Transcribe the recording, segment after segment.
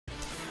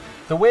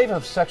The wave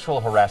of sexual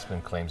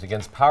harassment claims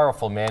against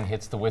powerful men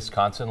hits the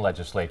Wisconsin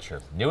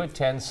legislature. New at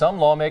 10, some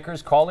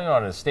lawmakers calling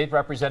on a state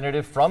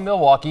representative from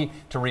Milwaukee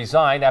to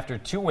resign after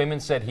two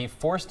women said he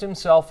forced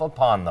himself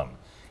upon them.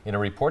 In a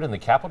report in the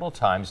Capital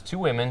Times, two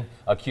women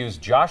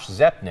accused Josh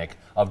Zepnick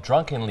of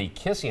drunkenly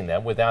kissing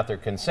them without their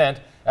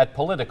consent at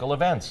political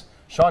events.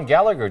 Sean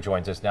Gallagher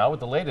joins us now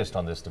with the latest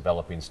on this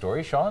developing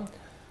story. Sean?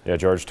 Yeah,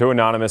 George, two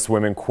anonymous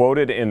women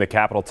quoted in the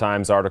Capital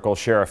Times article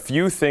share a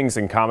few things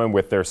in common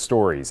with their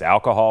stories: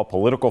 alcohol,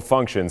 political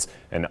functions,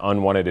 and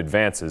unwanted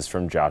advances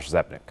from Josh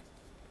Zepnick.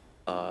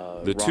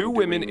 The two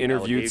women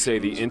interviewed say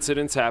the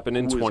incidents happened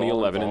in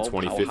 2011 and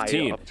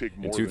 2015.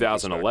 In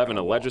 2011,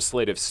 a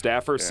legislative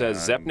staffer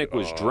says Zepnick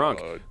was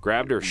drunk,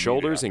 grabbed her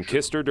shoulders, and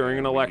kissed her during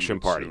an election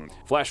party.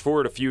 Flash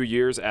forward a few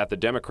years, at the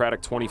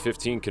Democratic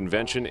 2015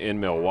 convention in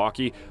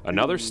Milwaukee,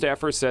 another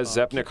staffer says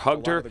Zepnick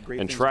hugged her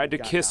and tried to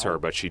kiss her,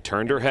 but she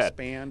turned her head.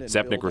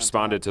 Zepnick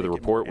responded to the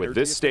report with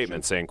this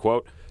statement saying,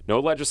 quote, "No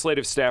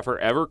legislative staffer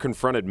ever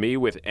confronted me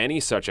with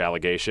any such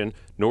allegation,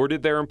 nor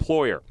did their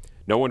employer.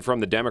 No one from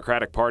the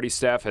Democratic Party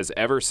staff has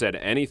ever said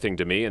anything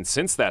to me, and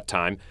since that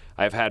time,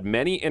 I have had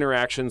many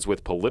interactions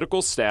with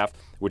political staff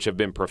which have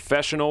been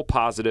professional,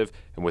 positive,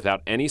 and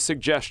without any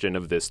suggestion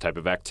of this type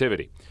of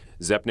activity."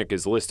 Zepnick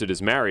is listed as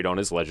married on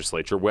his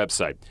legislature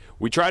website.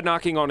 We tried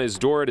knocking on his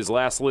door at his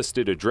last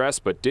listed address,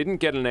 but didn't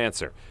get an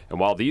answer. And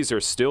while these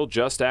are still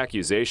just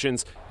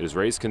accusations, it has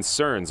raised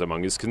concerns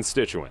among his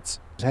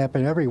constituents. It's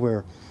happened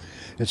everywhere.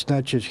 It's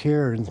not just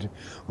here and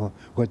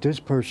with this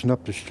person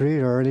up the street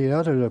or any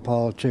other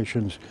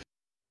politicians.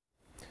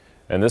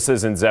 And this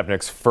isn't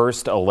Zepnick's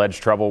first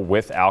alleged trouble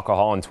with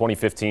alcohol. In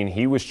 2015,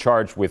 he was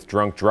charged with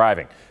drunk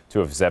driving.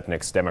 Two of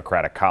Zepnick's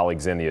Democratic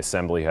colleagues in the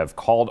Assembly have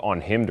called on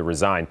him to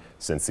resign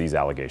since these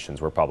allegations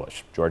were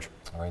published. George?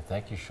 All right,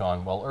 thank you,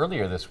 Sean. Well,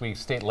 earlier this week,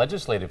 state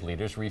legislative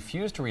leaders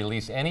refused to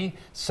release any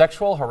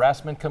sexual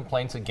harassment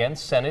complaints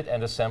against Senate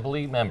and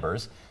Assembly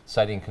members,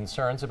 citing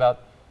concerns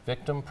about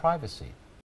victim privacy.